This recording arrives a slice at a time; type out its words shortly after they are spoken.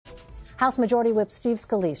House Majority Whip Steve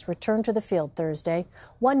Scalise returned to the field Thursday,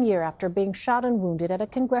 1 year after being shot and wounded at a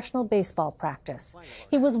congressional baseball practice.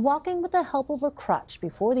 He was walking with the help of a crutch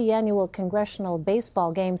before the annual congressional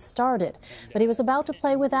baseball game started, but he was about to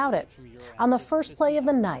play without it. On the first play of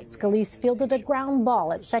the night, Scalise fielded a ground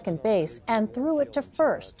ball at second base and threw it to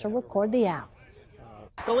first to record the out.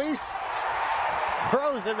 Scalise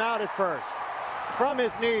throws him out at first from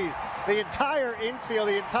his knees. The entire infield,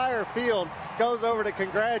 the entire field goes over to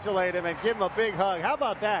congratulate him and give him a big hug. How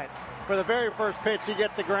about that? For the very first pitch, he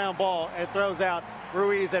gets the ground ball and throws out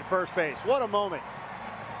Ruiz at first base. What a moment.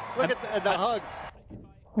 Look at the hugs.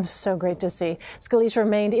 It was so great to see. Scalise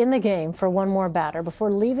remained in the game for one more batter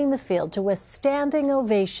before leaving the field to a standing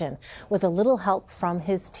ovation with a little help from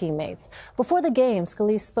his teammates. Before the game,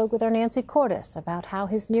 Scalise spoke with our Nancy Cordes about how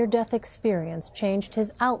his near-death experience changed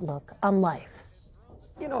his outlook on life.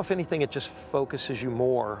 You know, if anything, it just focuses you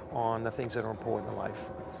more on the things that are important in life.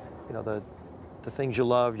 You know, the things you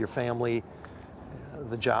love, your family,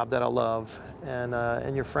 the job that I love,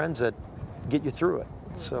 and your friends that get you through it.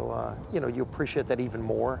 So, you know, you appreciate that even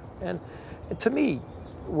more. And to me,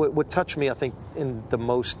 what touched me, I think, in the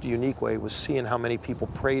most unique way was seeing how many people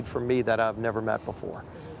prayed for me that I've never met before,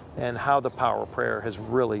 and how the power of prayer has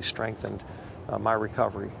really strengthened my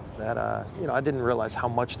recovery. That, you know, I didn't realize how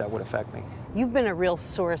much that would affect me. You've been a real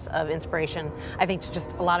source of inspiration, I think, to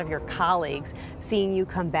just a lot of your colleagues. Seeing you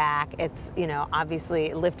come back, it's, you know,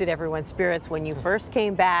 obviously lifted everyone's spirits when you first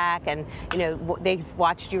came back, and, you know, they've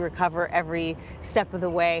watched you recover every step of the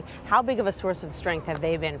way. How big of a source of strength have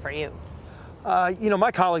they been for you? You know,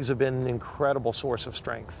 my colleagues have been an incredible source of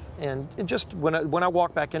strength. And just when I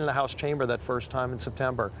walked back into the House chamber that first time in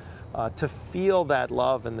September, to feel that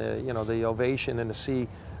love and the ovation, and to see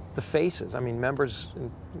the faces. I mean, members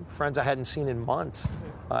and friends I hadn't seen in months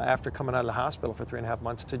after coming out of the hospital for 3.5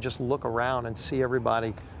 months, to just look around and see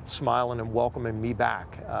everybody smiling and welcoming me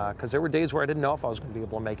back. Because there were days where I didn't know if I was going to be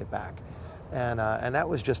able to make it back. And that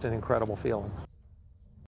was just an incredible feeling.